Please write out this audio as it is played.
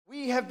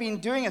have been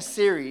doing a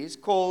series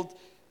called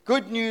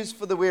Good News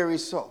for the Weary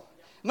Soul.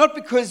 Not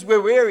because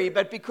we're weary,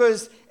 but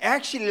because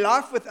actually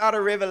life without a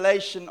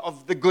revelation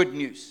of the good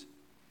news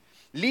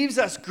leaves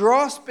us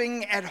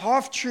grasping at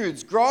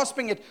half-truths,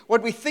 grasping at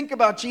what we think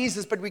about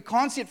Jesus, but we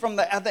can't see it from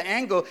the other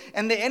angle.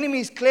 And the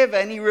enemy's clever,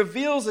 and he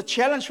reveals a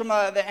challenge from the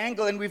other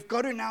angle, and we've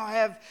got to now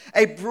have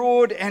a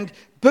broad and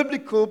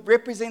biblical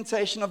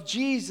representation of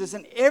Jesus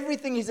and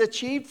everything he's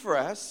achieved for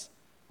us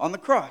on the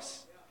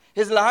cross.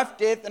 His life,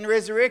 death, and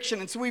resurrection.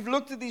 And so we've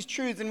looked at these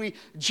truths and we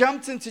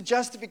jumped into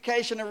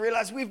justification and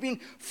realized we've been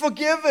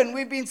forgiven,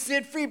 we've been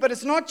set free. But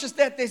it's not just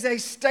that, there's a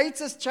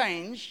status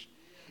change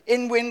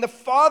in when the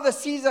Father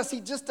sees us. He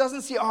just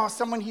doesn't see,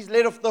 someone he's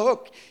let off the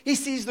hook. He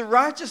sees the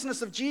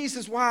righteousness of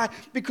Jesus. Why?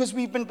 Because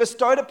we've been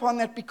bestowed upon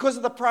that because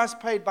of the price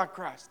paid by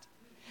Christ.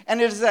 And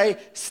it is a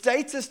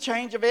status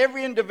change of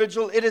every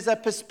individual. It is a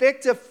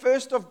perspective,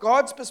 first of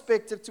God's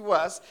perspective to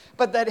us,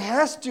 but that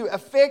has to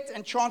affect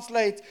and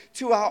translate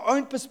to our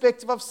own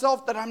perspective of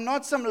self, that I'm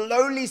not some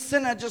lowly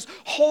sinner just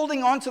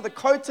holding on to the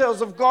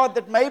coattails of God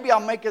that maybe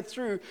I'll make it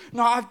through.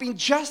 No, I've been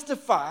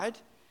justified,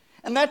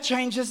 and that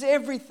changes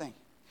everything.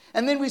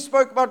 And then we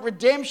spoke about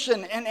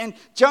redemption and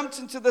jumped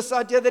into this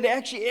idea that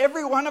actually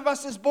every one of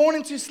us is born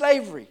into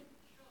slavery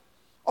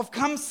of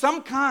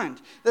some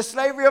kind. The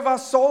slavery of our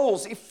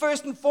souls, if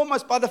first and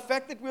foremost by the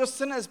fact that we are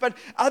sinners, but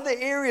other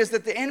areas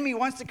that the enemy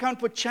wants to come and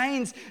put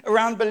chains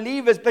around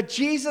believers. But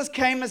Jesus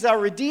came as our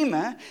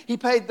Redeemer. He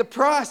paid the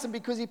price, and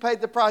because he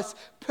paid the price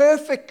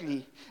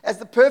perfectly, as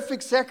the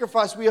perfect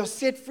sacrifice, we are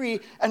set free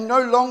and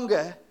no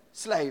longer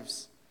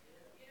slaves.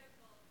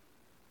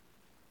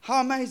 How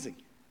amazing.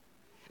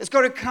 It's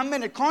got to come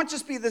in. It can't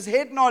just be this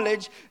head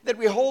knowledge that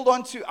we hold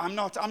on to. I'm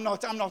not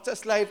a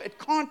slave. It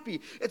can't be.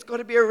 It's got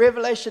to be a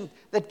revelation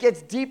that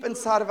gets deep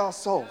inside of our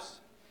souls.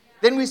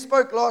 Then we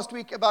spoke last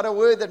week about a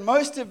word that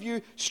most of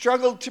you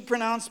struggled to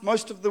pronounce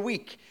most of the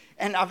week.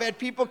 And I've had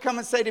people come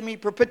and say to me,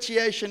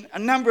 propitiation, a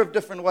number of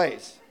different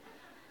ways.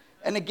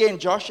 And again,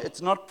 Josh, it's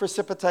not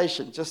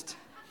precipitation. It's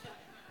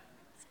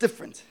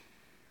different.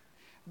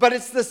 But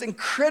it's this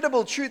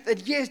incredible truth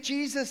that, yes,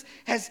 Jesus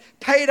has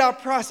paid our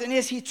price, and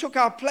yes, he took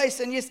our place,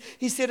 and yes,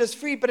 he set us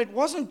free. But it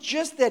wasn't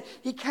just that.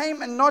 He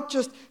came and not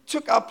just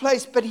took our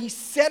place, but he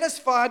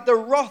satisfied the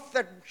wrath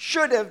that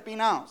should have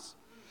been ours.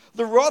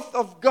 The wrath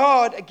of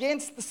God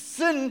against the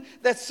sin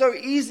that so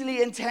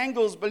easily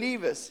entangles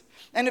believers.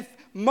 And if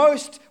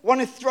most want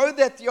to throw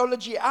that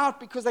theology out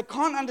because they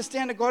can't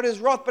understand a God who's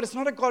wrath, but it's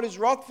not a God who's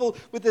wrathful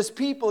with his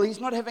people. He's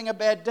not having a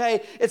bad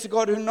day. It's a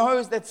God who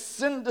knows that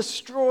sin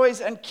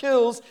destroys and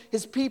kills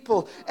his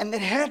people, and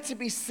that had to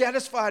be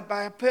satisfied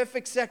by a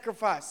perfect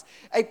sacrifice.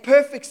 A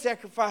perfect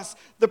sacrifice,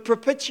 the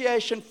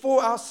propitiation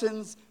for our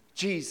sins,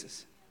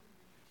 Jesus.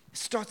 It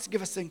starts to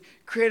give us an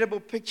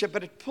incredible picture,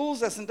 but it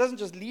pulls us and doesn't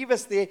just leave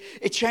us there.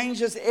 It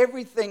changes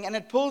everything, and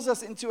it pulls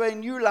us into a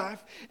new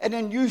life and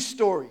a new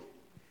story.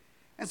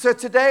 And so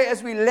today,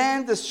 as we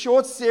land this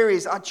short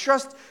series, I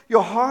trust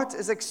your heart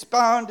is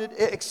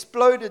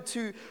exploded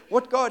to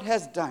what God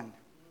has done.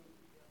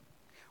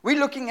 We're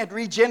looking at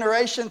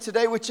regeneration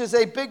today, which is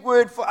a big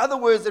word for other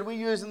words that we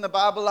use in the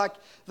Bible, like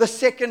the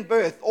second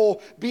birth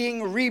or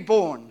being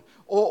reborn.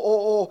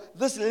 Or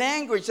this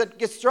language that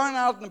gets thrown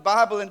out in the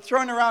Bible and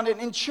thrown around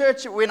in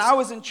church. When I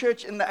was in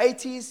church in the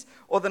 80s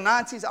or the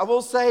 90s, I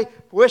will say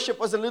worship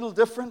was a little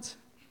different.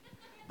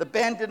 The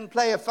band didn't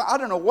play I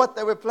don't know what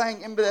they were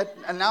playing in that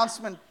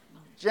announcement,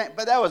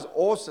 but that was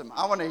awesome.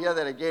 I want to hear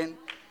that again.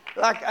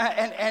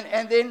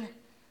 And then,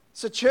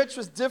 so church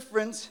was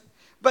different,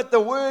 but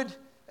the word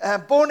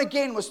born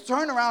again was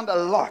thrown around a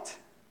lot.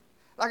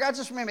 Like I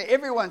just remember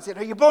everyone said,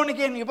 "Are you born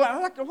again?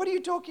 I'm like, what are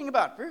you talking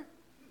about, bro?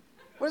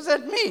 What does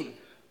that mean?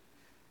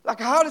 Like,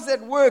 how does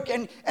that work?"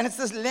 And it's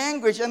this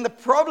language. And the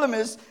problem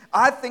is,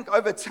 I think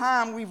over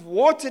time, we've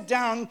watered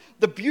down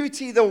the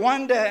beauty, the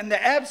wonder, and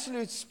the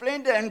absolute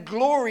splendor and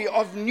glory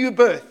of new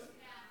birth.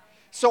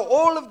 So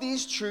all of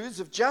these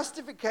truths of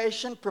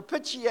justification,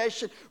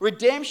 propitiation,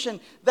 redemption,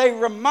 they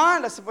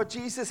remind us of what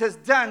Jesus has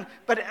done.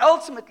 But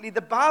ultimately,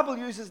 the Bible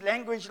uses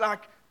language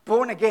like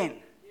born again,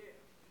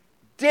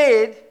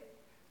 dead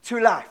to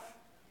life.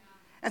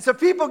 And so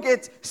people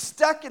get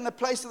stuck in the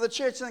place of the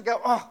church and they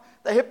go,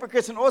 the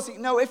hypocrites and all.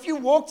 No, if you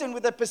walked in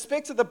with a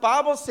perspective, the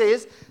Bible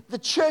says the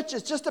church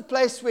is just a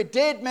place where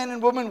dead men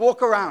and women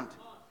walk around.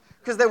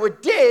 Because they were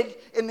dead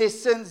in their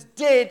sins,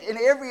 dead in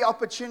every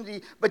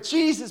opportunity, but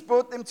Jesus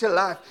brought them to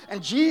life,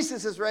 and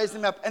Jesus has raised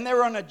them up, and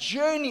they're on a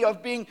journey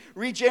of being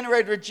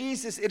regenerated with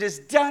Jesus. It is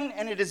done,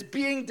 and it is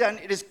being done.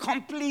 It is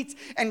complete,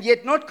 and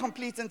yet not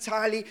complete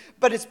entirely,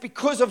 but it's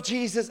because of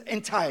Jesus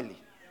entirely.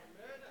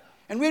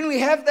 And when we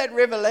have that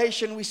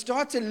revelation, we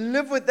start to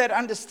live with that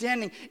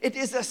understanding. It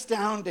is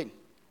astounding.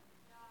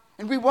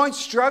 And we won't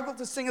struggle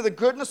to sing of the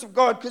goodness of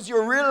God, because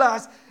you'll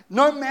realize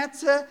no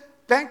matter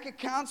bank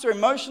accounts or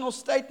emotional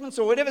statements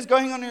or whatever's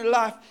going on in your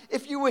life,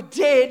 if you were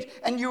dead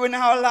and you were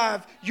now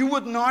alive, you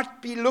would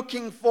not be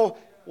looking for,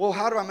 well,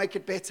 how do I make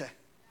it better?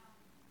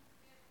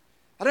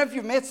 I don't know if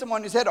you've met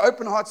someone who's had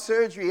open heart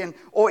surgery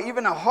or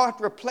even a heart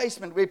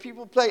replacement where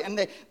people play and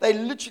they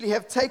literally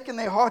have taken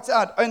their hearts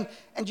out. And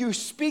you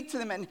speak to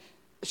them and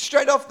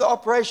straight off the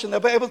operation,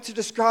 they'll be able to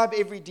describe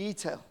every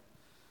detail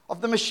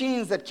of the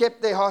machines that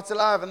kept their hearts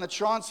alive and the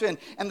transfer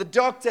and the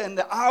doctor and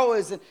the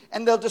hours.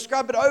 And they'll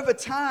describe it over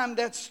time.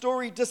 That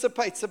story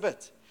dissipates a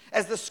bit.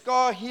 As the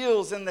scar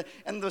heals and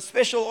the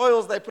special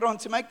oils they put on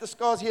to make the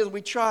scars heal,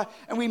 we try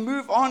and we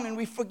move on and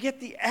we forget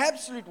the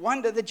absolute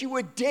wonder that you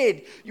were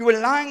dead. You were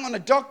lying on a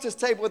doctor's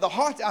table with a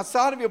heart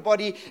outside of your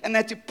body and they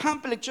had to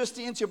pump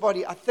electricity into your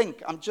body. I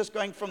think I'm just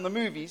going from the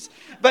movies.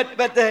 But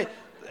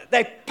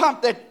they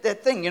pump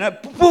that thing,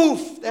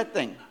 poof, that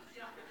thing.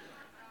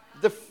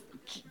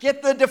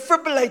 Get the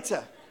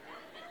defibrillator.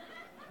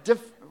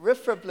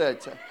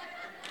 Defibrillator.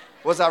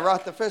 Was I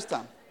right the first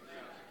time?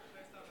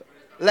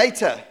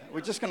 Later. We're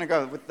just going to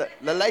go with the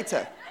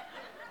later.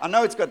 I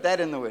know it's got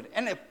that in the word.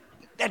 And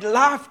that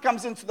life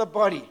comes into the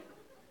body.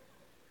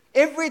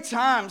 Every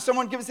time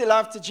someone gives their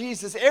life to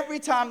Jesus, every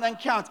time they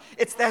encounter,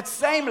 it's that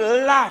same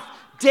life,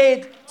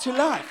 dead to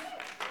life.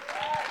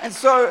 And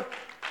so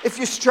if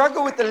you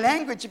struggle with the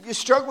language, if you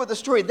struggle with the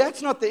story,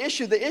 that's not the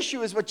issue. The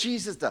issue is what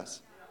Jesus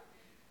does.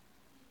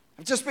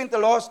 I've just spent the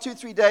last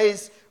 2-3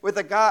 days with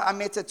a guy I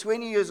met at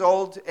 20 years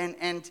old,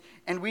 and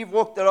we've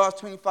walked the last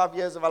 25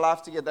 years of our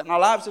life together. And our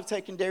lives have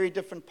taken very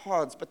different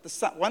paths, but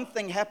one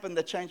thing happened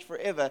that changed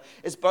forever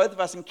is both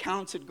of us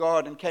encountered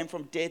God and came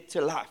from dead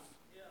to life.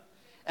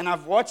 And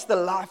I've watched the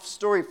life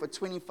story for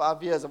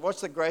 25 years. I've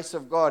watched the grace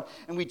of God,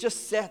 and we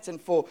just sat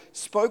and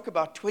spoke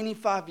about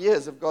 25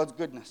 years of God's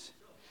goodness.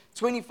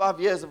 25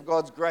 years of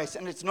God's grace,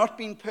 and it's not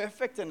been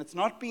perfect and it's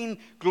not been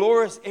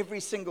glorious every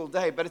single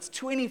day, but it's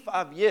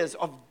 25 years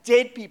of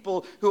dead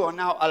people who are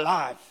now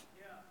alive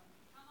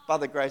by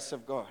the grace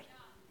of God.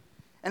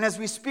 And as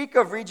we speak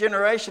of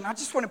regeneration, I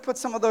just want to put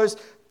some of those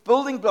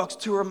building blocks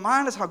to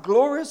remind us how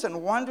glorious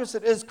and wondrous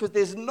it is, because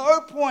there's no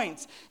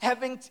point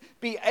having to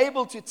be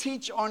able to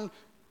teach on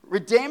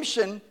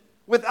redemption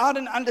without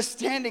an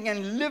understanding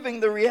and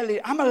living the reality.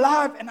 I'm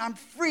alive and I'm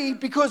free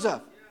because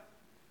of.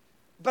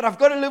 But I've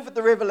got to live with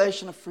the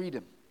revelation of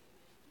freedom,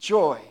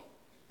 joy,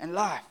 and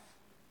life.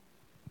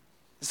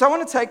 So I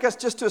want to take us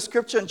just to a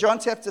scripture in John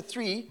chapter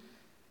 3.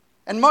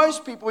 And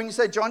most people, when you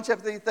say John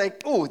chapter 3, they think,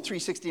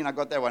 3:16, I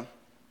got that one.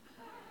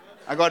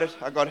 I got it.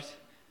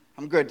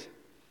 I'm good.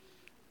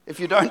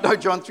 If you don't know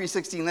John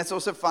 3:16, that's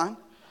also fine.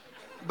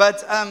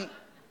 But I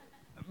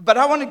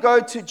want to go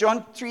to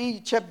John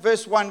 3,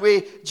 verse 1,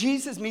 where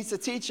Jesus meets a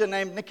teacher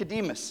named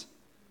Nicodemus.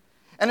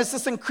 And it's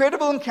this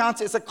incredible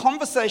encounter. It's a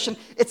conversation.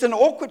 It's an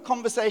awkward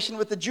conversation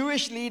with a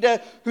Jewish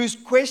leader who's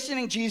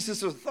questioning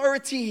Jesus'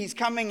 authority. He's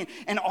coming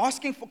and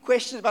asking for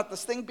questions about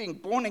this thing being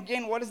born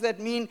again. What does that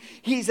mean?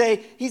 He's a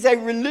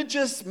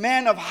religious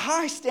man of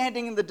high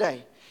standing in the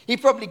day. He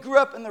probably grew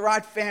up in the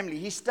right family.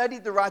 He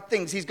studied the right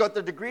things. He's got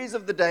the degrees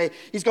of the day.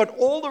 He's got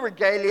all the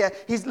regalia.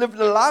 He's lived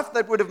a life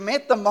that would have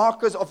met the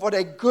markers of what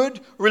a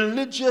good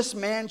religious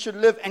man should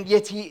live. And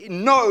yet he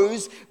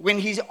knows when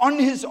he's on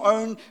his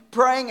own,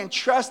 praying and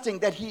trusting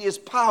that he is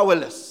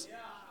powerless.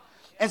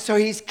 And so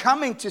he's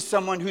coming to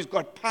someone who's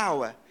got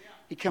power.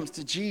 He comes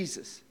to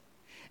Jesus.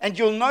 And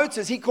you'll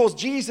notice he calls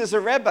Jesus a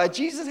rabbi.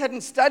 Jesus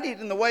hadn't studied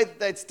in the way that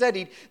they'd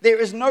studied. There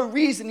is no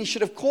reason he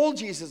should have called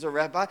Jesus a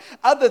rabbi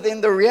other than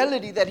the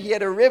reality that he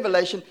had a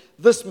revelation.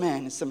 This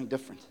man is something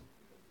different.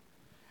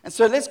 And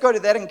so let's go to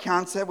that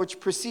encounter which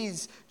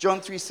precedes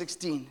John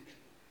 3:16.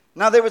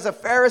 Now there was a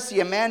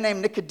Pharisee, a man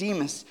named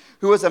Nicodemus,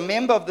 who was a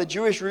member of the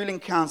Jewish ruling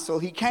council.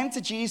 He came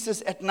to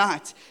Jesus at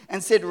night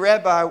and said,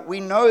 Rabbi, we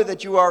know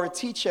that you are a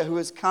teacher who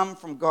has come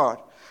from God.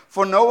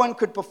 For no one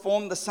could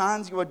perform the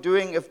signs you are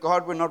doing if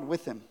God were not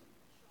with him.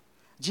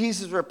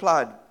 Jesus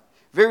replied,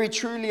 very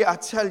truly I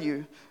tell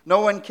you,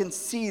 no one can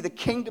see the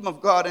kingdom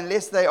of God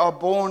unless they are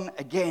born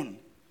again.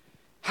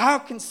 How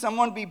can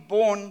someone be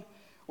born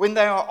when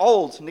they are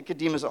old?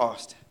 Nicodemus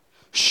asked.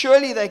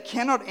 Surely they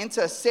cannot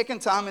enter a second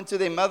time into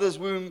their mother's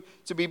womb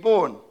to be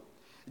born.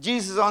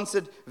 Jesus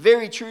answered,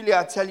 very truly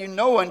I tell you,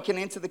 no one can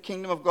enter the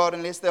kingdom of God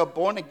unless they are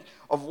born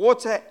of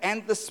water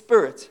and the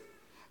Spirit.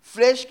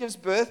 Flesh gives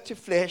birth to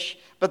flesh,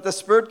 but the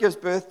Spirit gives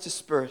birth to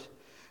spirit.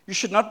 You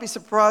should not be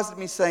surprised at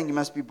me saying you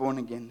must be born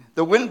again.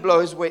 The wind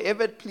blows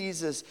wherever it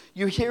pleases.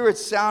 You hear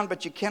its sound,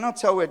 but you cannot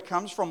tell where it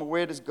comes from or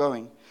where it is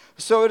going.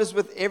 So it is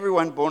with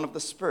everyone born of the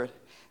Spirit.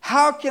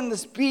 How can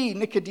this be?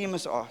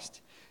 Nicodemus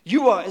asked.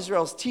 You are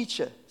Israel's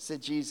teacher,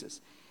 said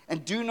Jesus.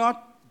 And do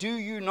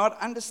you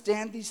not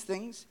understand these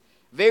things?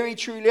 Very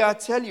truly I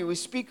tell you, we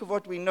speak of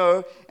what we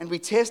know and we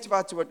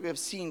testify to what we have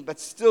seen, but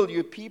still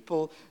you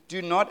people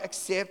do not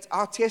accept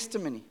our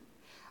testimony.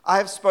 I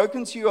have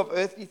spoken to you of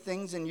earthly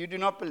things and you do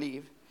not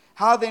believe.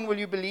 How then will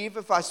you believe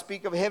if I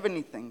speak of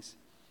heavenly things?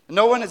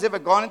 No one has ever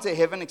gone into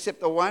heaven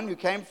except the one who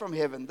came from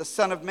heaven, the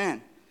Son of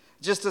Man.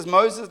 Just as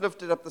Moses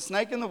lifted up the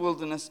snake in the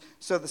wilderness,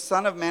 so the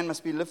Son of Man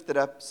must be lifted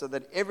up so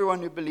that everyone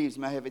who believes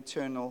may have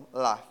eternal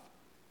life.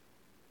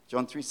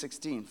 John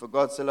 3:16, for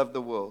God so loved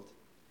the world,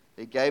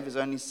 He gave His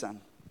only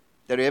Son,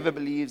 that whoever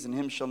believes in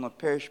Him shall not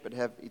perish but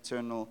have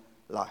eternal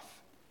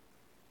life.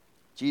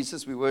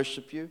 Jesus, we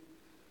worship you.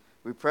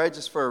 We pray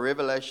just for a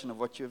revelation of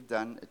what you have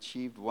done,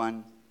 achieved,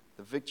 won,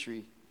 the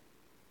victory,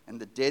 and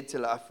the dead to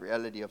life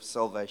reality of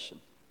salvation.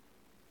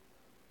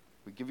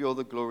 We give you all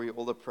the glory,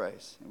 all the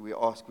praise, and we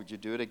ask, would you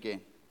do it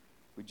again?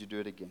 Would you do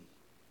it again?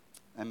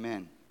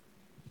 Amen.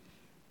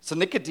 So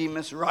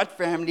Nicodemus, right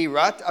family,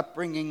 right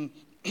upbringing,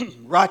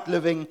 right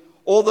living,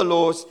 all the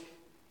laws,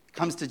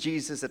 comes to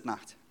Jesus at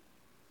night.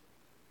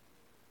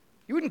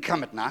 You wouldn't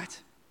come at night.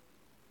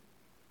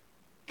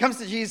 Comes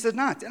to Jesus at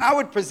night. And I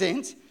would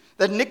present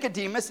that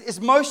Nicodemus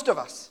is most of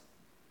us.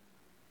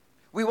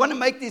 We want to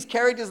make these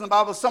characters in the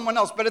Bible someone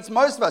else, but it's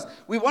most of us.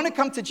 We want to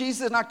come to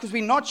Jesus at night because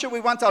we're not sure we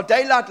want our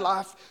daylight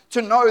life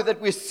to know that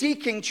we're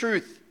seeking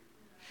truth.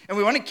 And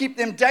we want to keep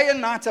them day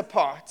and night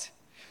apart.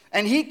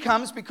 And he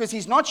comes because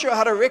he's not sure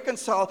how to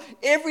reconcile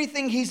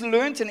everything he's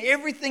learned and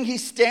everything he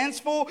stands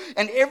for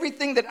and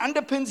everything that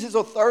underpins his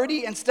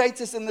authority and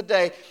status in the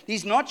day.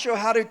 He's not sure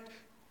how to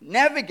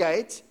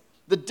navigate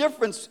the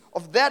difference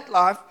of that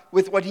life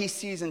with what he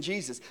sees in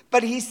Jesus.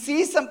 But he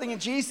sees something in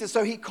Jesus,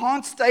 so he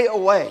can't stay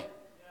away.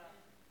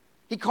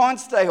 He can't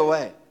stay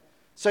away.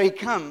 So he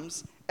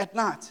comes at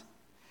night.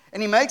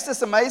 And he makes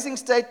this amazing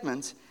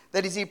statement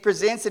that as he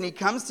presents and he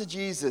comes to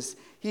Jesus,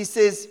 he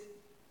says,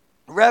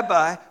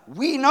 Rabbi,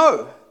 we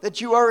know that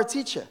you are a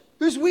teacher.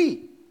 Who's we?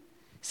 He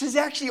says,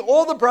 actually,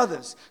 all the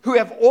brothers who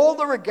have all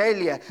the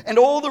regalia and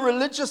all the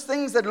religious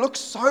things that look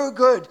so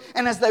good.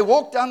 And as they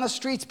walk down the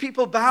streets,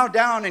 people bow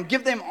down and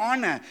give them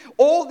honor.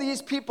 All these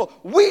people,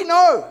 we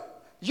know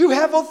you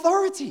have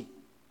authority.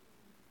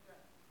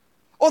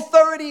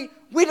 Authority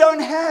we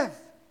don't have.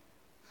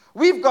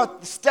 We've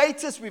got the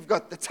status, we've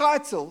got the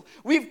title,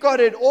 we've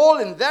got it all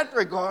in that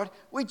regard.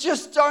 We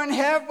just don't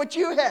have what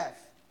you have.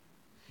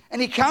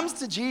 And he comes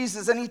to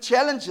Jesus and he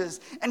challenges.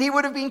 And he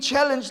would have been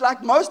challenged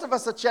like most of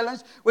us are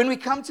challenged when we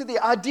come to the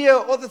idea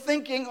or the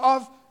thinking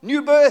of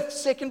new birth,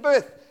 second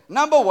birth.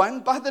 Number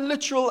one, by the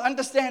literal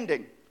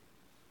understanding.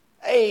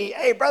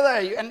 Hey,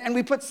 brother. And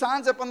we put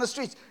signs up on the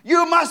streets.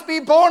 You must be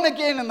born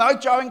again. And the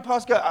out driving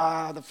past go,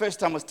 the first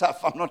time was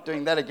tough. I'm not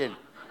doing that again.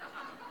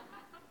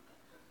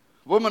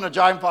 Women are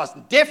driving past,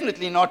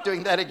 definitely not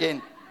doing that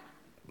again.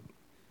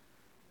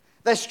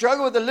 They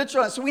struggle with the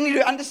literal. So we need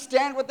to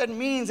understand what that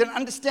means and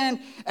understand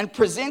and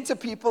present to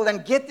people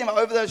and get them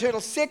over those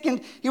hurdles.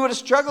 Second, he would have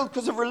struggled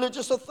because of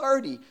religious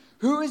authority.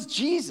 Who is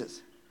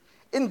Jesus?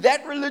 In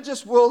that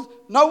religious world,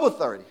 no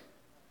authority.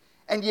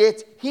 And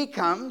yet he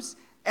comes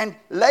and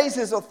lays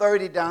his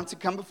authority down to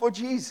come before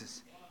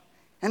Jesus.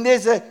 And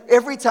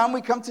every time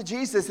we come to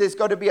Jesus, there's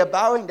got to be a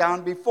bowing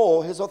down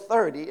before his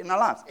authority in our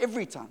lives.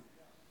 Every time.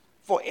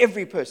 For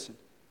every person.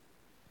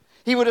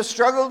 He would have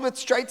struggled with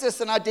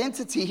status and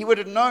identity. He would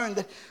have known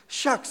that,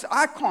 shucks,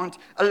 I can't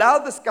allow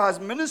this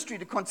guy's ministry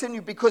to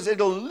continue because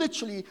it'll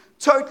literally,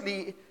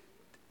 totally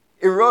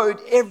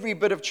erode every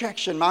bit of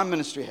traction my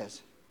ministry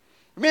has.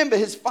 Remember,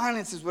 his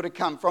finances would have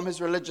come from his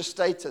religious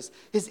status.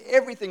 His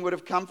everything would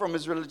have come from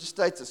his religious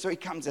status. So he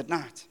comes at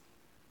night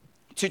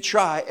to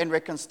try and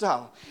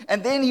reconcile.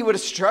 And then he would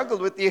have struggled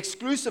with the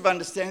exclusive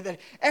understanding that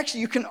actually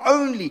you can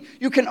only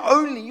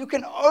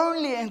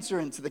enter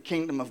into the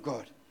kingdom of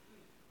God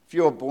if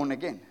you're born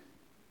again.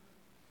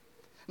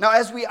 Now,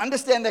 as we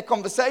understand that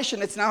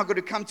conversation, it's now going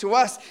to come to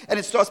us, and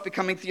it starts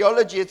becoming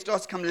theology. It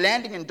starts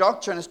landing in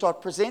doctrine and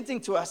start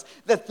presenting to us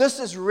that this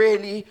is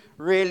really,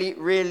 really,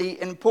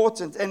 really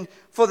important. And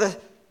for the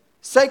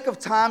sake of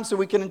time, so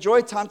we can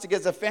enjoy time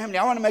together as a family,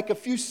 I want to make a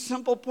few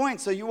simple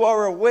points so you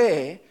are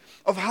aware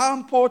of how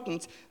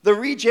important the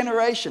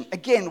regeneration.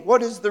 Again,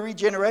 what is the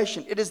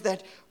regeneration? It is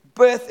that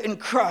birth in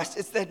Christ.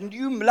 It's that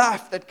new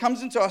life that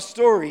comes into our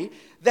story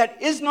that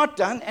is not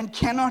done and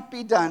cannot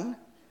be done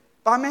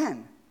by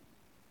man.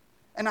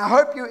 And I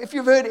hope if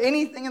you've heard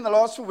anything in the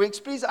last 4 weeks,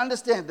 please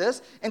understand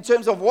this in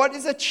terms of what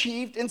is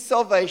achieved in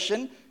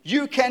salvation.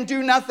 You can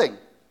do nothing.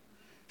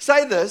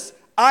 Say this,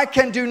 I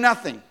can do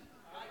nothing.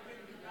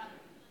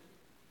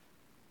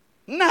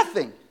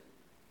 Nothing.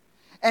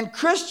 And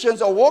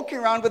Christians are walking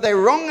around with a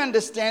wrong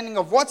understanding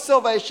of what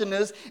salvation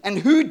is and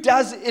who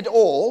does it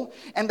all.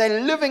 And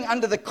they're living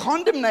under the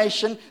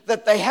condemnation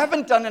that they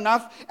haven't done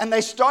enough. And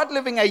they start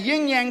living a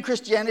yin-yang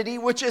Christianity,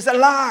 which is a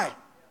lie.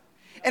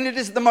 And it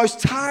is the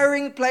most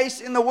tiring place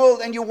in the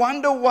world. And you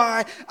wonder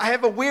why I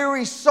have a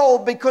weary soul,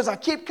 because I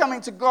keep coming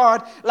to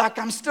God like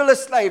I'm still a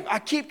slave. I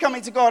keep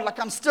coming to God like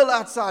I'm still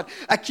outside.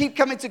 I keep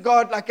coming to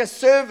God like a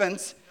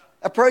servant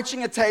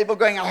approaching a table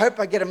going, I hope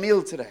I get a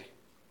meal today.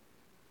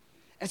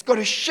 And it's got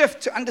to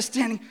shift to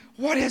understanding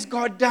what has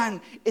God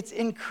done. It's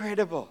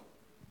incredible.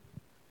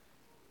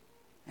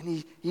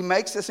 And he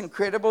makes this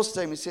incredible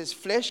statement. He says,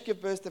 flesh gives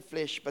birth to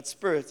flesh, but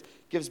spirit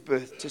gives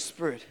birth to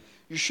spirit.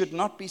 You should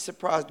not be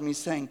surprised when he's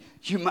saying,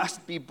 you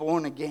must be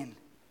born again.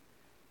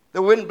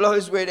 The wind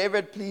blows wherever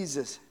it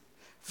pleases.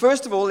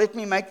 First of all, let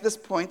me make this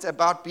point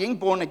about being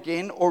born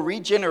again or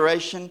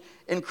regeneration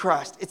in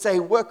Christ. It's a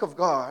work of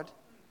God.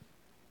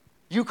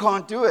 You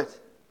can't do it.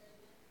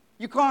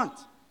 You can't.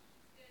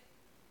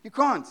 You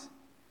can't.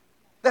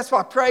 That's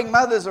why praying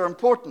mothers are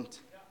important.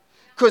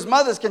 Because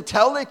mothers can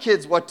tell their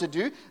kids what to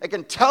do. They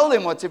can tell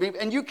them what to be.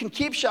 And you can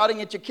keep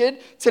shouting at your kid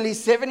till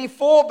he's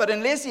 74. But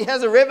unless he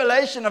has a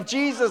revelation of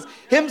Jesus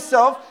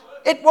himself,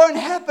 it won't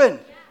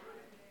happen.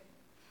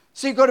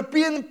 So you've got to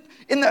be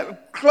in the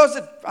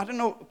closet. I don't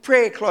know,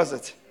 prayer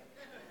closet.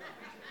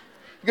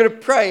 You've got to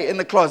pray in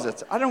the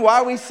closet. I don't know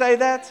why we say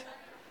that.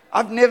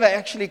 I've never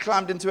actually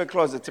climbed into a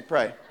closet to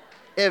pray.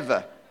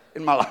 Ever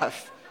in my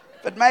life.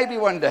 But maybe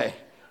one day.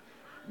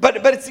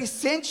 But it's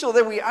essential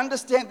that we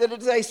understand that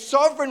it is a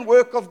sovereign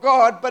work of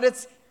God, but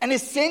it's an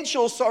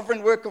essential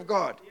sovereign work of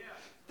God.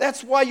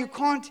 That's why you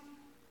can't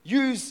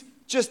use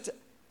just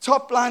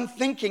top-line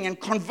thinking and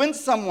convince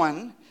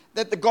someone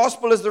that the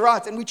gospel is the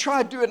right. And we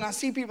try to do it, and I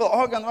see people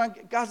arguing,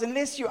 guys,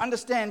 unless you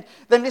understand,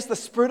 unless the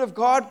Spirit of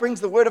God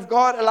brings the Word of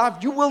God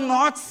alive, you will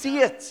not see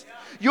it.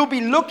 You'll be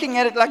looking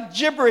at it like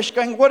gibberish,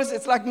 going, what is it?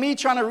 It's like me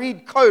trying to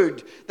read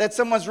code that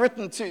someone's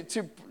written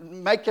to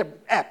make an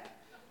app.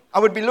 I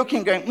would be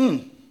looking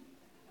going,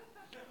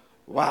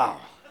 wow.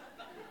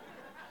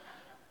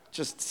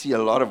 Just see a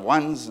lot of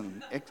ones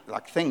and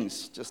like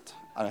things. Just,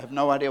 I have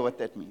no idea what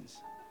that means.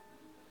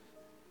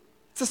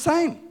 It's the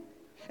same.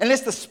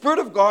 Unless the Spirit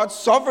of God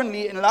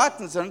sovereignly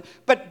enlightens them.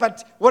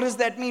 But what does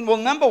that mean? Well,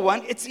 number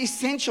one, it's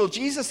essential.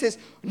 Jesus says,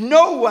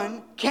 no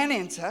one can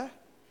enter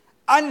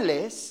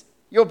unless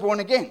you're born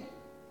again.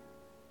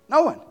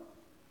 No one.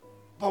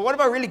 But what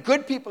about really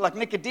good people like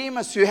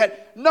Nicodemus who had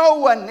no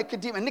one?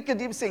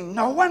 Nicodemus saying,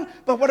 no one?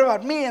 But what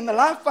about me and the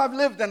life I've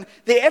lived and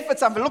the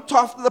efforts I've looked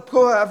after the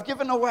poor, I've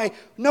given away?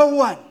 No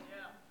one.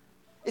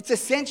 It's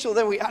essential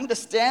that we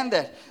understand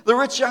that. The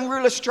rich young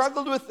ruler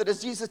struggled with it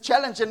as Jesus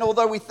challenged. And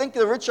although we think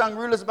the rich young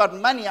ruler is about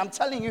money, I'm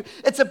telling you,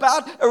 it's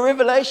about a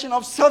revelation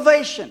of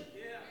salvation.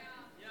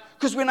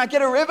 Because when I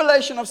get a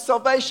revelation of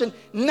salvation,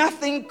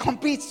 nothing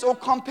competes or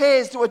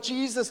compares to what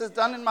Jesus has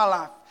done in my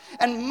life.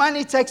 And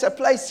money takes a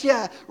place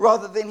here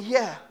rather than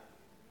here.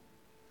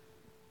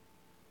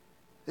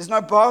 There's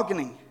no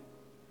bargaining.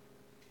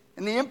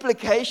 And the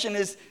implication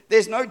is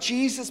there's no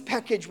Jesus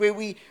package where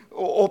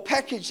or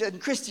package in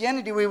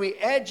Christianity where we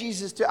add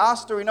Jesus to our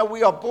story. No,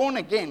 we are born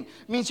again.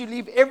 It means you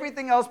leave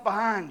everything else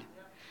behind.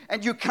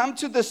 And you come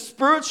to the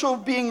spiritual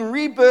being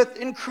rebirthed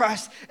in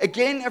Christ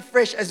again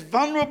afresh, as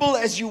vulnerable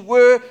as you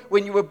were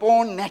when you were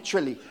born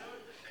naturally.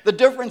 The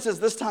difference is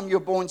this time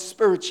you're born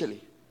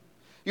spiritually.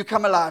 You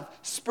come alive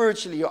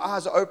spiritually. Your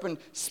eyes are open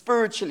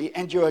spiritually.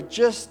 And you're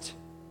just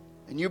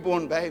a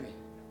newborn baby.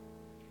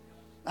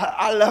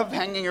 I love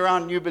hanging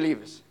around new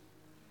believers.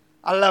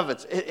 I love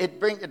it.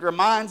 It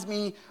reminds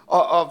me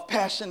of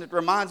passion. It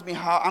reminds me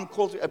how I'm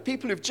called to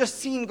people who've just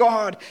seen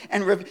God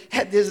and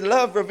had His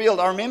love revealed.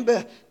 I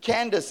remember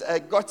Candace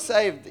got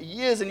saved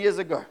years and years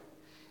ago.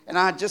 And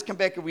I had just come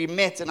back and we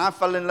met and I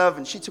fell in love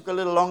and she took a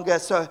little longer.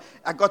 So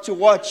I got to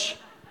watch.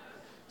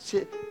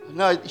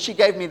 She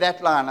gave me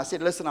that line. I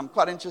said, listen, I'm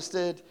quite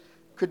interested.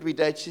 Could we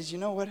date? She says, you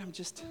know what?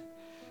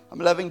 I'm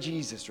loving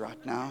Jesus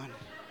right now. And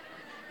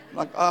I'm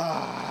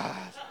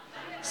like,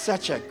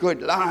 such a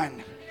good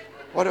line.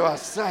 What do I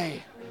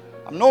say?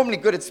 I'm normally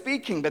good at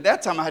speaking, but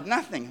that time I had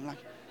nothing. I'm like,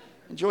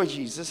 enjoy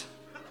Jesus.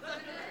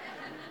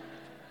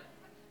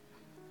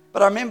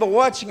 But I remember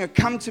watching her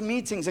come to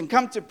meetings and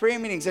come to prayer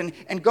meetings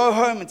and go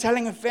home and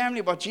telling her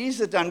family what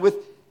Jesus had done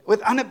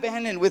with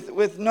unabandoned,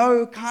 with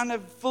no kind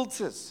of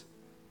filters.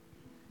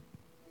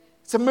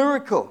 It's a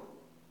miracle.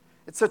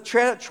 It's a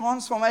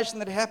transformation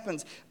that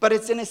happens, but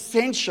it's an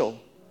essential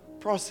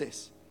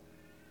process.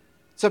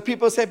 So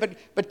people say,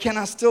 but can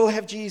I still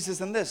have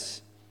Jesus in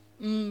this?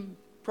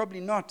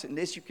 Probably not,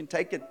 unless you can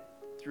take it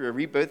through a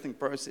rebirthing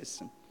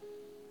process.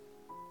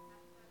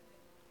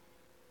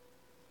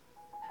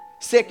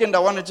 Second, I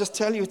want to just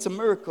tell you it's a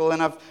miracle,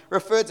 and I've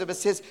referred to it. It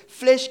says,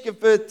 flesh gives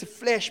birth to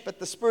flesh, but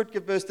the Spirit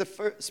gives birth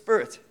to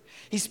spirit.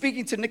 He's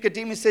speaking to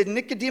Nicodemus. He said,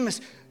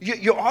 Nicodemus,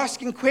 you're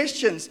asking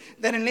questions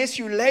that unless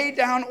you lay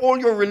down all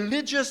your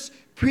religious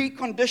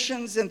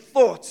preconditions and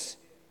thoughts,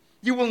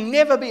 you will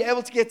never be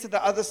able to get to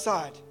the other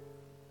side.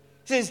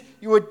 He says,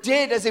 you were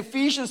dead, as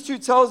Ephesians 2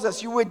 tells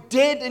us, you were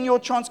dead in your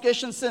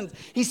transgression sins.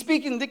 He's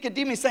speaking to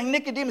Nicodemus, saying,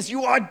 Nicodemus,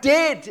 you are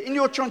dead in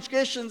your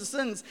transgression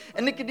sins.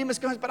 And Nicodemus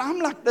goes, but I'm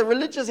like the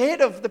religious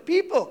head of the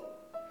people.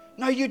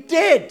 No, you're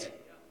dead.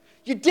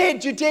 You're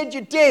dead, you're dead,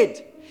 you're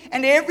dead.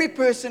 And every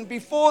person,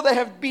 before they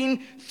have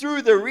been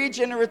through the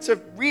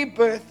regenerative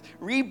rebirth,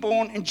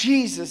 reborn in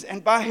Jesus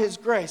and by His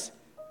grace,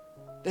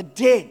 they're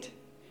dead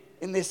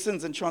in their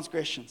sins and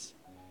transgressions.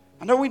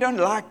 I know we don't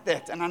like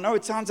that, and I know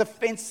it sounds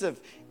offensive,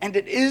 and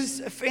it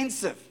is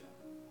offensive.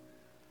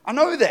 I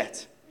know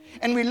that.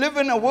 And we live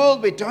in a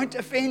world where don't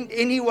offend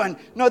anyone.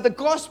 No, the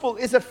gospel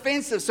is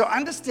offensive. So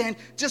understand,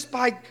 just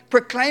by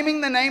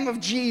proclaiming the name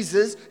of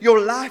Jesus, your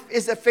life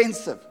is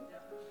offensive.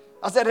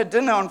 I was at a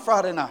dinner on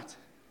Friday night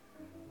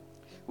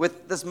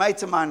with this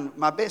mate of mine,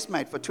 my best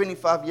mate for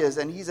 25 years,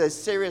 and he's a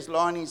serious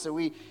Lani, so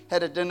we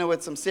had a dinner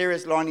with some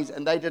serious Lanis,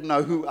 and they didn't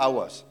know who I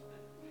was.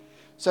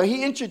 So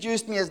he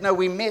introduced me as, no,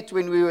 we met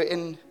when we were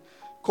in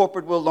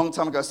corporate world a long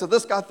time ago. So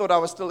this guy thought I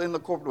was still in the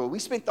corporate world. We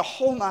spent the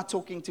whole night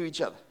talking to each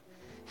other.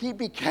 He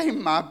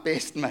became my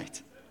best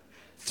mate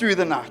through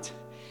the night.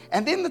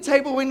 And then the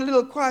table went a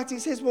little quiet. He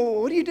says,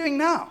 well, what are you doing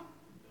now?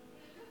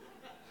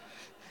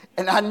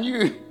 And I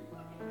knew.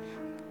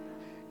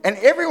 And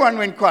everyone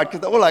went quiet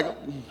because they're all like,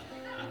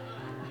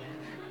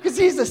 because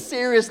he's a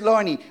serious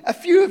Lonnie. A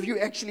few of you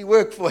actually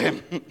work for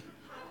him.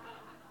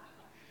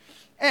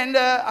 And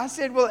I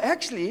said, well,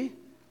 actually,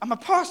 I'm a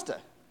pastor.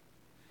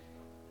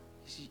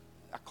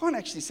 I can't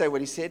actually say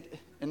what he said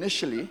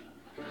initially.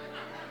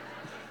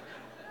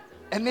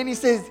 And then he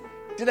says,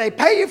 did they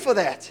pay you for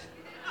that?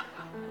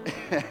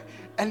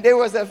 And there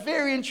was a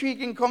very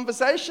intriguing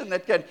conversation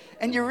that could,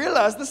 and you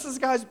realize this is a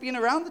guy who's been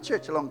around the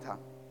church a long time.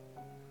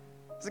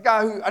 It's a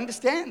guy who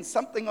understands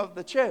something of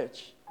the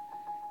church.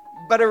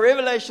 But a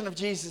revelation of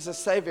Jesus as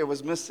Savior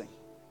was missing.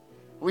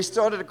 We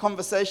started a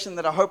conversation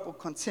that I hope will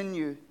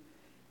continue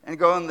and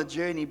go on the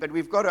journey, but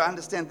we've got to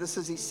understand this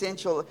is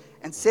essential.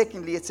 And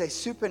secondly, it's a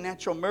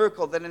supernatural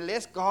miracle that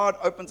unless God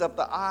opens up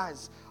the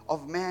eyes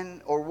of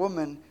man or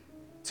woman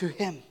to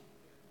Him,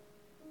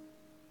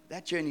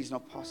 that journey is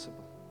not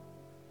possible.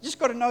 You just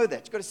got to know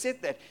that. You've got to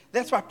set that.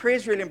 That's why prayer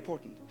is really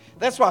important.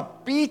 That's why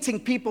beating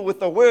people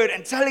with the word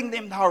and telling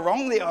them how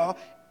wrong they are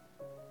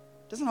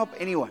doesn't help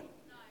anyone.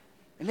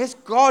 Unless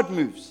God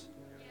moves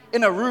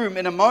in a room,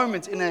 in a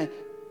moment,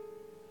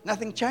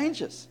 nothing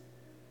changes.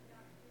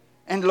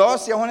 And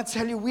lastly, I want to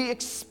tell you, we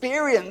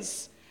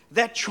experience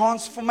that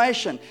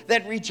transformation,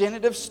 that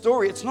regenerative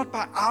story. It's not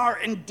by our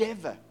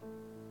endeavor.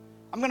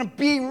 I'm going to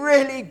be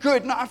really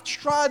good. No, I've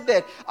tried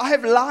that. I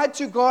have lied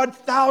to God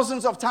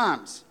thousands of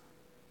times.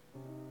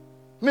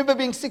 Remember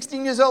being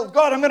 16 years old.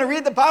 God, I'm going to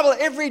read the Bible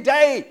every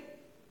day.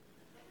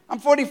 I'm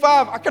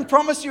 45. I can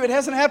promise you it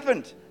hasn't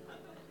happened.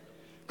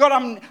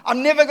 God,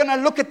 I'm never going to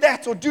look at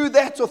that or do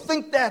that or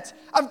think that.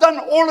 I've done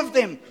all of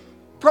them,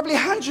 probably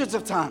hundreds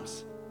of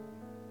times.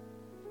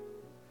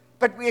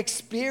 But we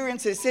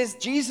experience it. It says,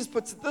 Jesus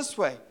puts it this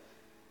way.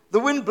 The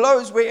wind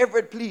blows wherever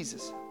it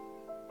pleases.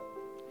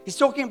 He's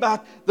talking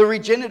about the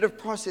regenerative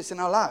process in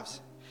our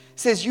lives. It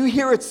says, you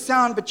hear its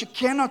sound, but you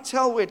cannot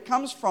tell where it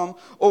comes from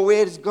or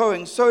where it is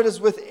going. So it is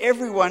with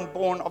everyone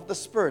born of the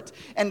Spirit.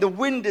 And the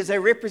wind is a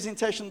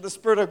representation of the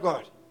Spirit of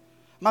God.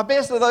 My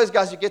best are those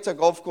guys who get to a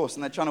golf course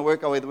and they're trying to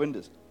work out where the wind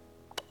is.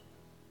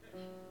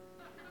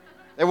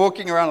 They're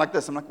walking around like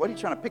this. I'm like, what are you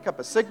trying to pick up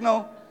a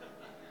signal?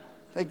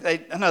 I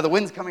know the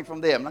wind's coming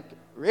from there. I'm like,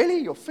 really?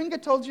 Your finger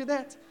told you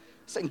that?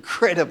 It's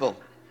incredible.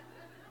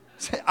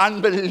 It's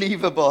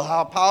unbelievable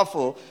how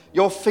powerful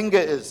your finger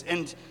is.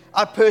 And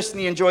I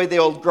personally enjoy the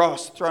old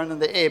grass thrown in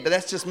the air, but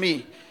that's just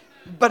me.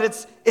 But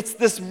it's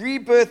this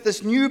rebirth,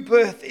 this new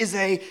birth is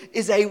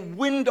a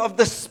wind of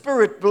the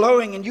Spirit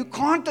blowing, and you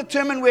can't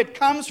determine where it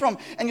comes from,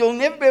 and you'll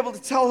never be able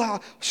to tell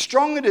how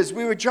strong it is.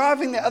 We were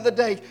driving the other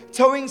day,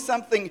 towing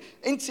something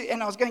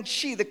and I was going,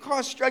 the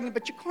car's struggling,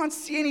 but you can't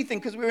see anything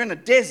because we were in a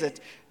desert,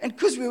 and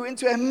because we were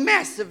into a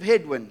massive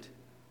headwind.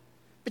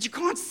 But you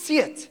can't see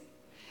it.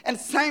 And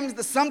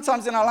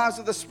sometimes in our lives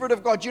with the Spirit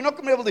of God, you're not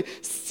going to be able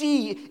to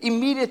see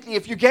immediately.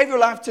 If you gave your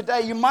life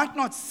today, you might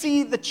not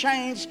see the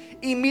change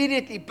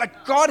immediately.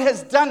 But God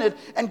has done it,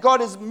 and God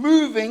is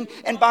moving.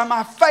 And by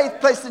my faith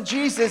placed in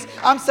Jesus,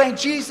 I'm saying,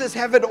 Jesus,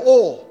 have it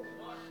all.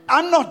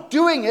 I'm not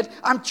doing it.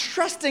 I'm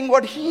trusting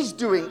what He's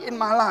doing in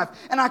my life.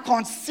 And I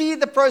can't see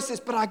the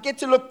process, but I get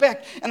to look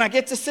back, and I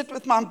get to sit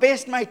with my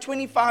best mate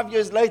 25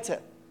 years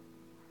later.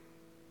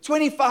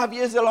 25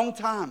 years is a long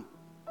time.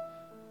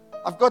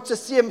 I've got to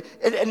see him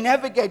and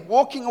navigate,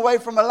 walking away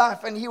from a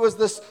life. And he was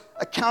this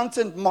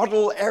accountant,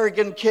 model,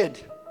 arrogant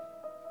kid.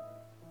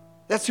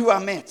 That's who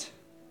I met.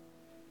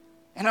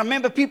 And I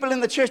remember people in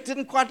the church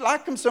didn't quite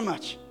like him so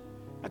much.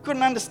 I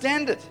couldn't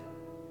understand it.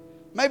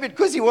 Maybe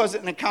because he was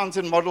an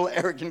accountant, model,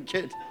 arrogant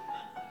kid.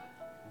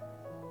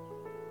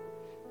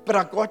 But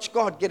I watched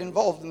God get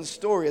involved in the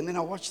story, and then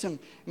I watched him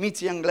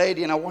meet a young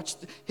lady, and I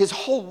watched his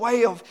whole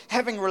way of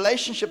having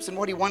relationships and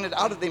what he wanted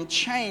out of them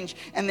change,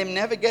 and them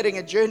navigating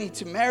a journey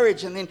to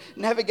marriage, and then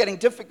navigating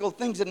difficult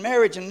things in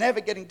marriage, and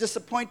navigating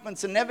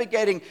disappointments, and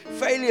navigating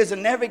failures,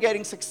 and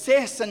navigating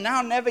success, and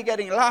now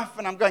navigating life.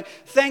 And I'm going,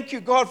 thank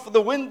you, God, for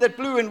the wind that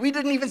blew, and we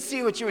didn't even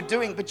see what you were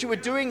doing, but you were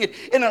doing it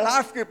in a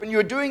life group, and you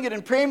were doing it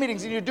in prayer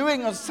meetings, and you were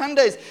doing it on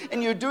Sundays,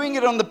 and you were doing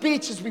it on the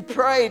beach as we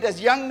prayed as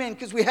young men,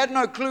 because we had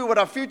no clue what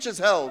our futures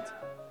held.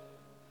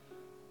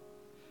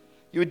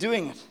 You were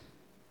doing it.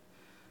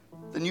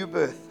 The new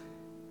birth.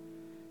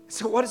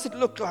 So what does it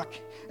look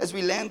like as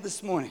we land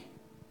this morning?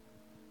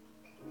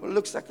 Well, it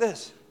looks like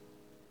this.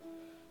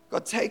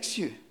 God takes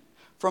you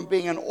from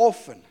being an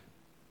orphan.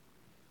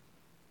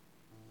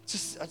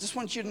 I just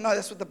want you to know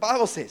that's what the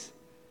Bible says.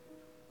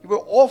 You were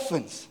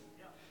orphans.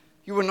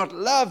 You were not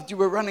loved. You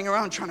were running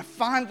around trying to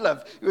find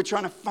love. You were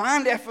trying to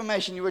find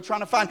affirmation. You were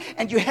trying to find,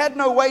 and you had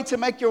no way to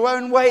make your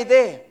own way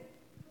there.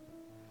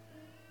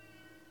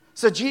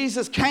 So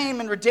Jesus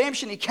came in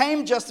redemption. He came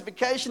in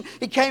justification.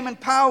 He came in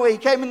power. He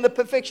came in the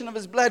perfection of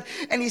His blood.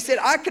 And He said,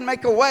 I can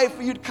make a way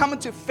for you to come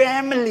into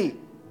family.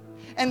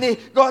 And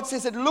God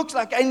says it looks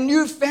like a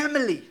new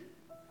family.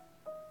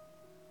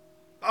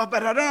 Oh,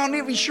 but I'm not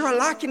even sure I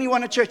like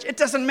anyone at church. It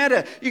doesn't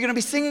matter. You're going to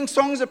be singing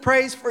songs of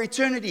praise for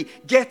eternity.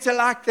 Get to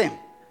like them.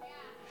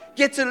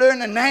 get to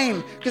learn a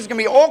name, because it's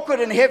going to be awkward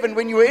in heaven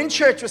when you were in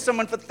church with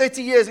someone for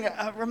 30 years and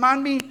go,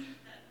 remind me.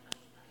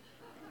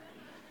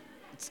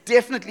 It's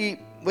definitely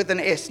with an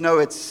S. No,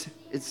 it's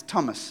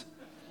Thomas.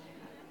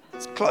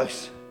 It's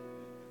close.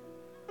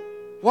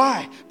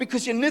 Why?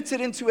 Because you're knitted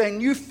into a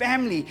new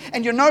family,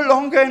 and you're no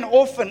longer an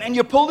orphan, and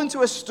you're pulled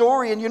into a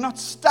story, and you're not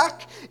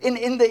stuck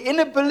in the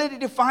inability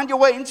to find your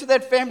way into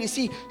that family.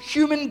 See,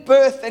 human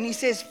birth, and he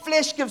says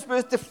flesh gives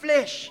birth to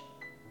flesh,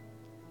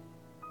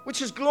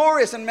 which is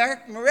glorious and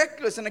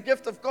miraculous and a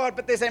gift of God,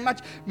 but there's a much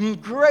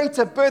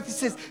greater birth. He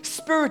says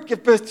spirit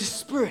gives birth to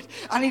spirit.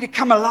 I need to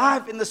come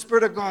alive in the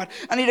Spirit of God.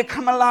 I need to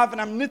come alive, and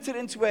I'm knitted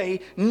into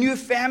a new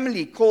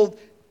family called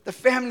the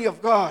family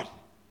of God.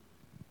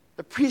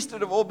 The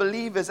priesthood of all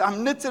believers.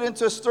 I'm knitted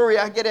into a story.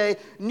 I get a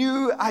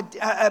new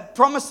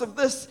promise of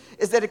this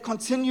is that it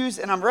continues,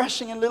 and I'm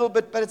rushing a little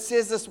bit, but it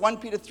says this, 1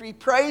 Peter 3,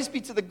 praise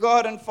be to the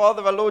God and Father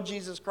of our Lord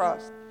Jesus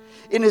Christ.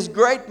 In his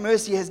great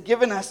mercy has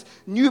given us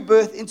new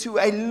birth into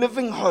a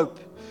living hope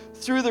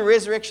through the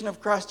resurrection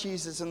of Christ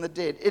Jesus from the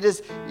dead.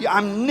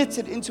 I'm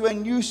knitted into a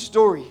new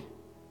story.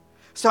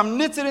 So I'm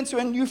knitted into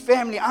a new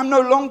family. I'm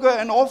no longer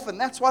an orphan.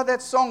 That's why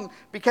that song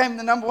became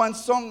the number one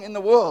song in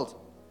the world.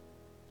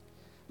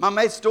 My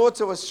mate's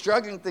daughter was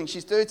struggling things.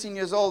 She's 13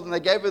 years old, and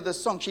they gave her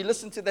this song. She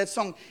listened to that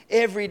song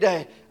every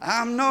day.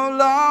 I'm no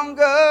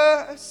longer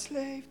a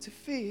slave to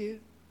fear.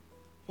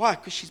 Why?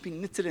 Because she's been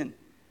knitted in.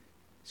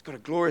 She's got a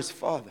glorious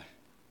Father.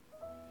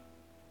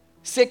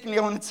 Secondly,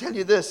 I want to tell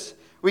you this.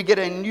 We get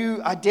a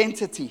new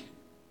identity.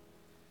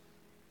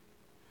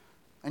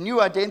 A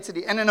new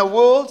identity. And in a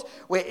world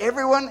where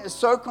everyone is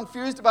so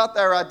confused about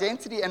their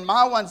identity, and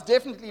my one's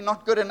definitely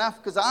not good enough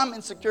because I'm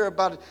insecure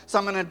about it, so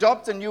I'm going to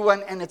adopt a new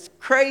one, and it's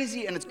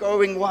crazy and it's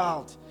going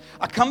wild.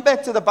 I come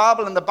back to the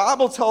Bible, and the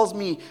Bible tells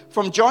me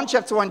from John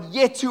chapter 1,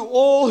 yet to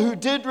all who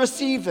did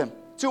receive him,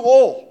 to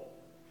all.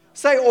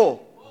 Say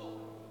all.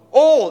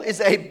 All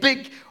is a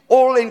big,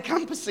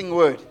 all-encompassing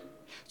word.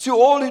 To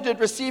all who did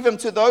receive him,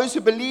 to those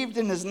who believed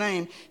in his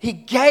name, he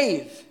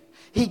gave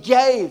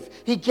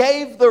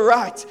the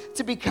right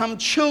to become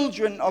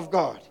children of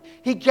God.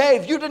 He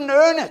gave. You didn't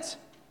earn it.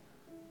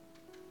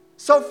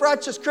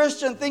 Self-righteous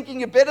Christian thinking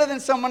you're better than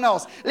someone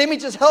else. Let me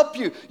just help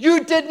you.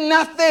 You did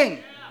nothing.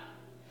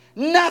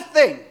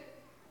 Nothing.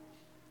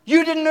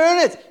 You didn't earn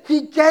it.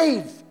 He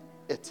gave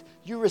it.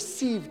 You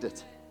received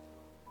it.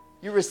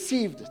 You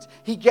received it.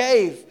 He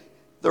gave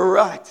the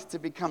right to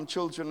become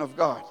children of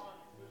God.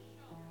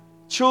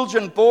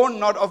 Children born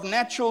not of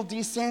natural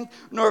descent,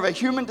 nor of a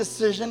human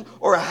decision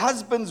or a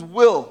husband's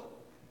will,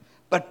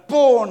 but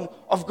born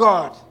of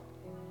God.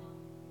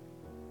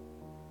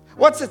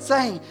 What's it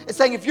saying? It's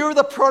saying if you're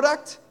the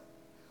product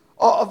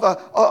of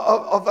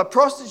a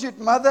prostitute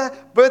mother,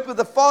 birthed with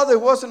a father who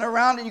wasn't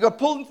around, and you got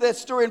pulled into that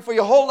story, and for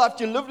your whole life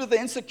you lived with the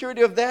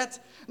insecurity of that.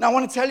 Now I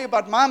want to tell you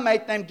about my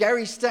mate named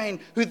Gary Stain,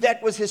 who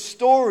that was his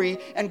story,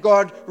 and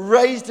God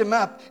raised him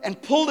up and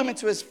pulled him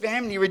into his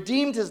family,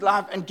 redeemed his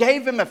life, and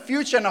gave him a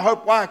future and a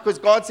hope. Why? Because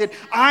God said,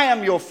 I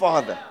am your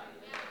Father.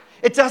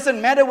 It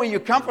doesn't matter where you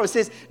come from. It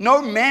says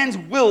no man's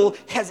will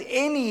has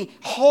any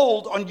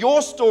hold on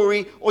your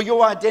story or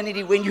your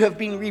identity when you have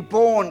been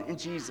reborn in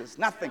Jesus.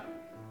 Nothing.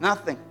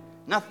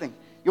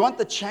 You want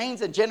the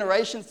chains and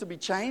generations to be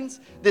chains?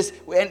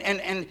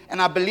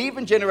 And I believe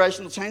in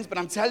generational chains, but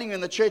I'm telling you,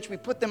 in the church, we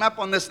put them up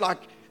on this, like,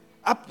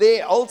 up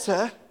there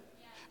altar.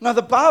 Now,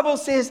 the Bible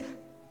says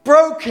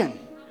broken.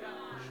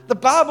 The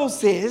Bible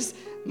says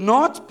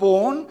not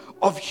born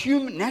of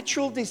human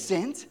natural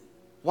descent.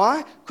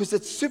 Why? Because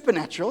it's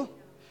supernatural.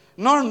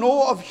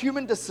 Nor of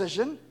human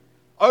decision.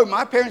 Oh,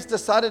 my parents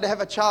decided to have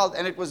a child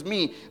and it was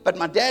me, but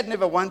my dad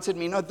never wanted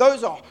me. No,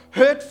 those are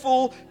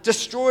hurtful,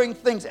 destroying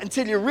things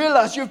until you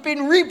realize you've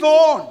been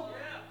reborn.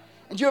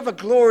 And you have a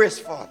glorious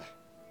Father.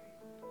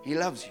 He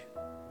loves you.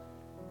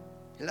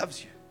 He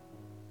loves you.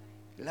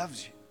 He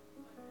loves you.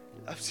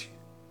 He loves you.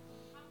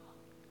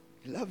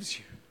 He loves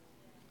you.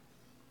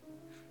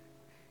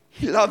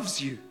 He loves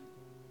you.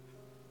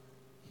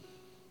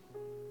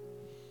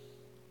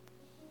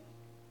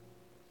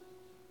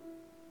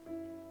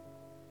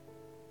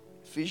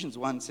 Ephesians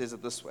 1 says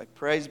it this way,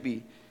 praise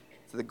be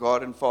to the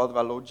God and Father of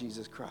our Lord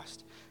Jesus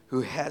Christ, who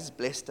has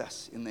blessed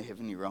us in the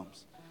heavenly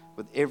realms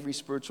with every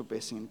spiritual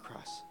blessing in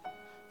Christ.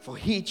 For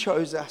he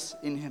chose us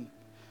in him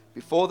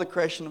before the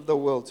creation of the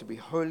world to be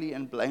holy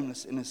and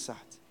blameless in his sight.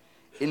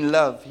 In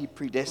love, he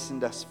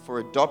predestined us for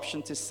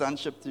adoption to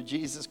sonship through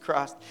Jesus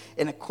Christ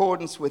in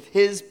accordance with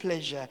his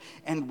pleasure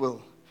and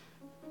will,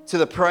 to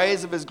the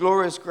praise of his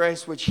glorious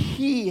grace, which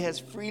he has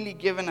freely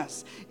given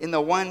us in the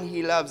one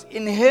he loves.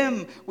 In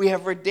him we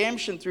have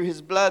redemption through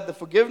his blood, the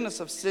forgiveness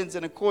of sins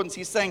in accordance.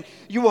 He's saying,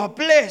 you are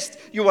blessed,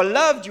 you are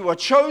loved, you are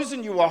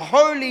chosen, you are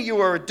holy,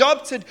 you are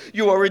adopted,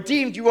 you are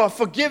redeemed, you are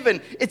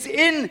forgiven. It's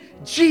in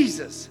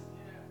Jesus.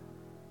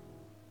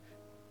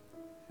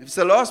 It's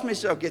the last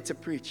message I'll get to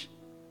preach.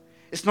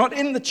 It's not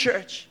in the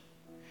church.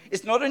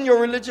 It's not in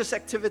your religious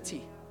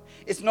activity.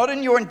 It's not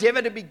in your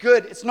endeavor to be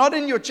good. It's not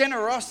in your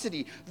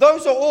generosity.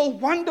 Those are all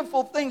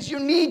wonderful things. You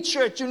need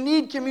church. You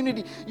need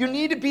community. You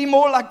need to be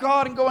more like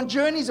God and go on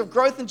journeys of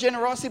growth and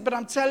generosity. But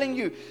I'm telling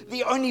you,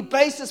 the only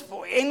basis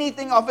for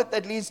anything of it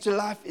that leads to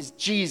life is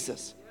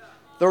Jesus,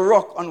 the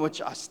rock on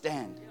which I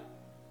stand.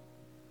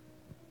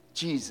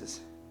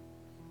 Jesus.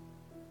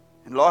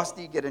 And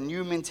lastly, get a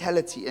new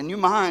mentality, a new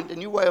mind, a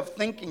new way of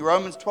thinking.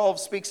 Romans 12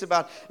 speaks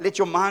about let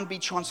your mind be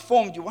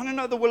transformed. You want to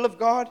know the will of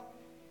God?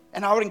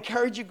 And I would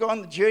encourage you to go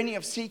on the journey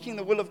of seeking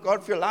the will of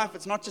God for your life.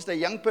 It's not just a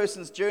young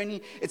person's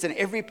journey. It's an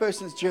every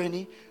person's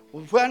journey.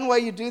 Well, one way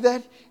you do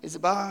that is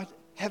about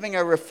having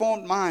a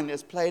reformed mind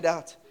as played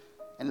out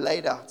and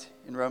laid out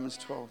in Romans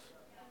 12.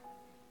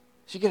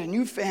 So you get a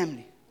new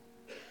family.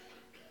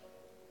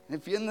 And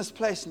if you're in this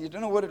place and you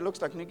don't know what it looks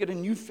like, and you get a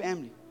new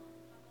family.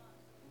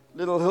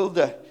 Little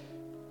Hilda,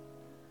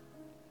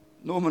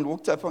 Norman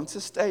walked up onto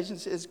the stage and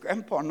says,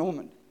 Grandpa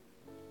Norman.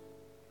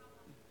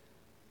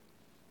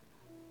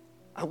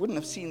 I wouldn't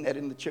have seen that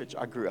in the church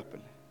I grew up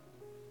in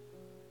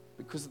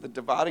because of the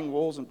dividing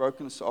walls and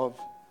brokenness of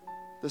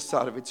this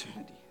side of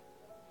eternity.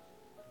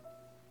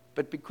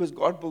 But because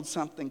God built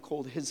something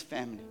called His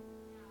family,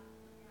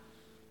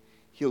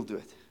 He'll do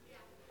it.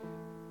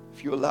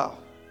 If you allow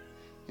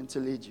Him to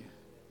lead you.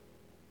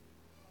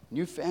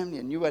 New family,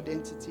 a new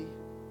identity,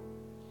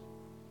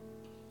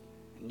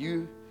 a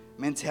new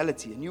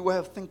mentality, a new way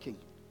of thinking.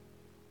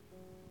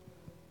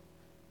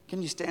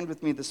 Can you stand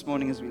with me this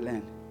morning as we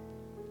land?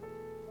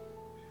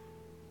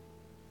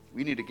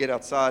 We need to get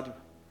outside.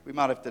 We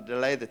might have to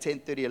delay the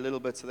 10:30 a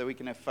little bit so that we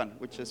can have fun,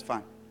 which is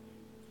fine.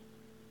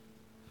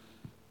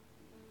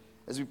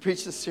 As we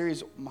preach this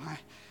series,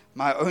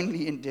 my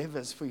only endeavor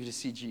is for you to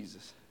see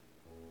Jesus.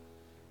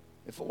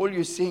 If all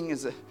you're seeing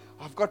is,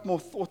 I've got more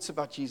thoughts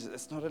about Jesus,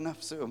 that's not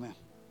enough, sir, man.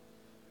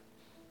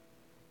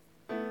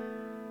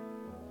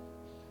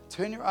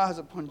 Turn your eyes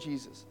upon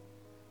Jesus.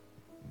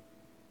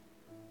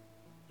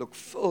 Look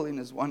full in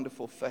His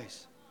wonderful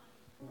face.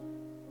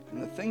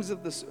 And the things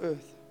of this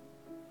earth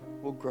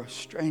will grow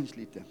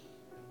strangely dim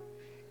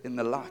in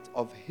the light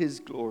of His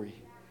glory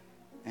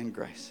and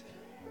grace.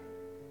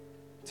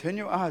 Turn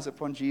your eyes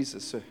upon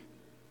Jesus, sir.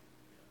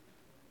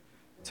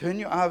 Turn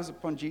your eyes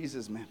upon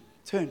Jesus, ma'am.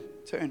 Turn.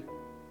 You're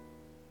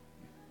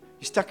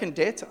stuck in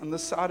debt on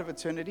this side of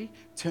eternity.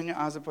 Turn your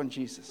eyes upon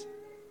Jesus.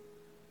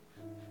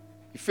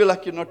 You feel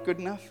like you're not good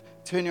enough?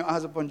 Turn your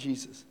eyes upon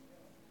Jesus.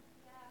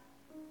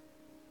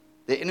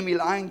 The enemy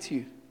lying to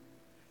you,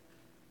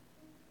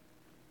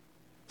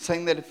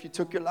 saying that if you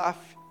took your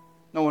life,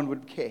 no one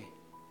would care.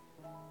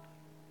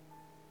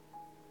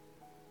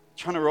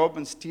 Trying to rob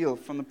and steal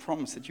from the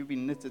promise that you've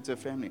been knitted to a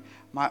family.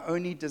 My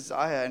only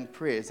desire and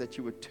prayer is that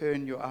you would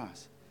turn your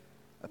eyes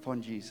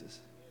upon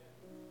Jesus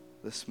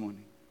this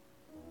morning.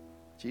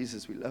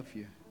 Jesus, we love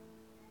you.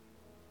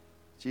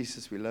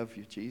 Jesus, we love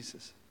you,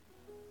 Jesus.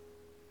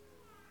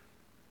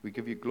 We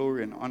give you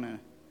glory and honor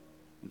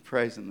and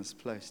praise in this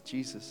place.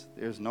 Jesus,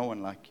 there is no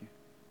one like you.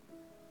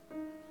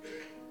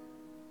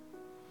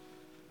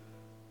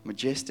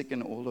 Majestic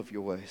in all of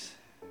your ways.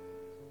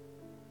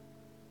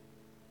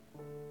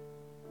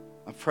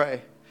 I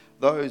pray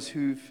those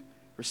who've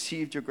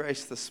received your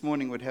grace this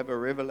morning would have a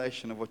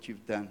revelation of what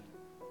you've done.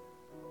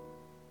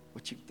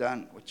 What you've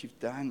done, what you've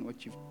done,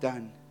 what you've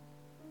done.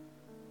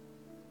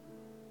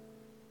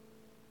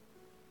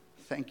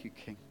 Thank you,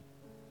 King.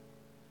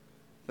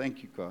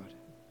 Thank you, God.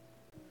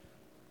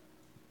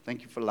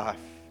 Thank you for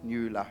life,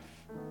 new life.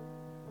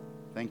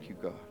 Thank you,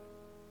 God.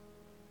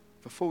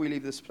 Before we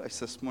leave this place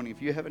this morning,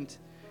 if you haven't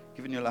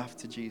given your life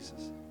to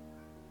Jesus,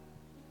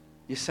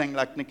 you're saying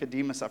like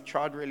Nicodemus, I've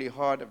tried really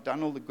hard, I've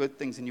done all the good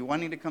things, and you're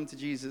wanting to come to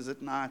Jesus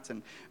at night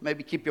and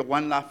maybe keep your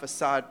one life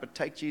aside, but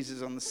take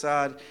Jesus on the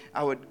side,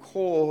 I would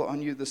call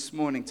on you this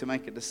morning to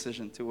make a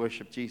decision to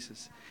worship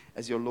Jesus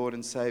as your Lord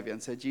and Savior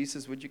and say,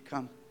 Jesus, would you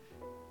come?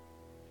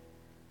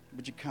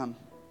 Would you come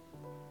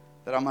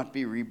that I might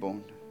be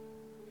reborn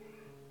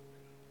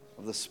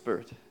of the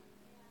Spirit?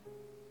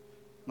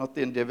 Not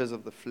the endeavors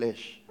of the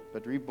flesh,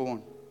 but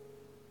reborn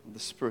of the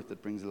Spirit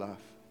that brings life.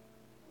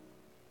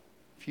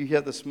 If you're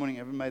here this morning,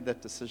 haven't made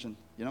that decision,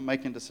 you're not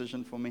making a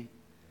decision for me,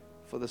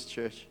 for this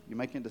church. You're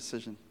making a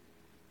decision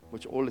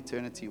which all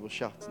eternity will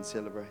shout and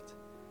celebrate.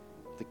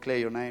 Declare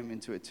your name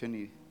into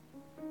eternity.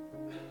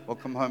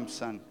 Welcome home,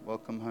 son.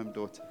 Welcome home,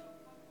 daughter.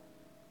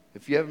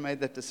 If you haven't made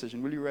that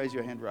decision, will you raise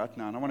your hand right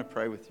now? And I want to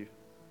pray with you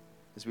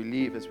as we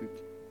leave, as we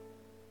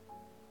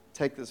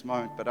take this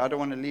moment. But I don't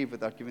want to leave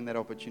without giving that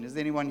opportunity. Is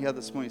there anyone here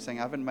this morning saying,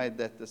 I haven't made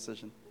that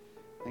decision?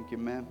 Thank you,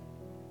 ma'am.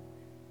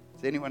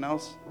 Is there anyone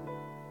else?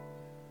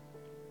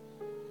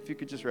 If you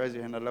could just raise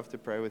your hand, I'd love to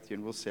pray with you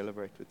and we'll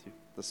celebrate with you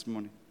this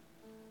morning.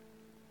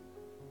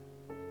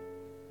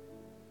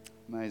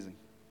 Amazing.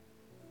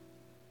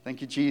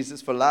 Thank you,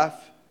 Jesus, for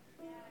life.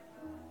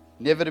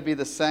 Never to be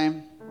the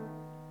same.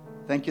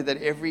 Thank you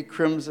that every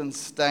crimson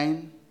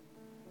stain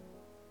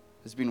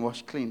has been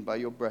washed clean by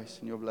your grace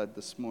and your blood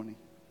this morning.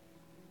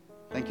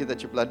 Thank you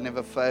that your blood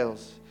never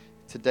fails.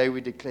 Today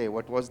we declare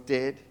what was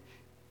dead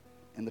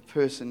and the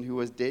person who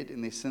was dead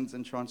in their sins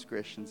and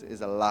transgressions is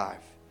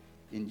alive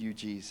in you,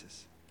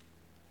 Jesus.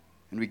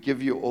 And we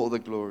give you all the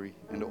glory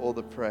and all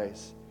the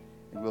praise.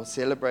 And we'll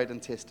celebrate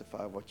and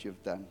testify what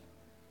you've done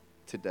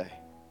today.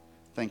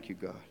 Thank you,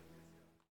 God.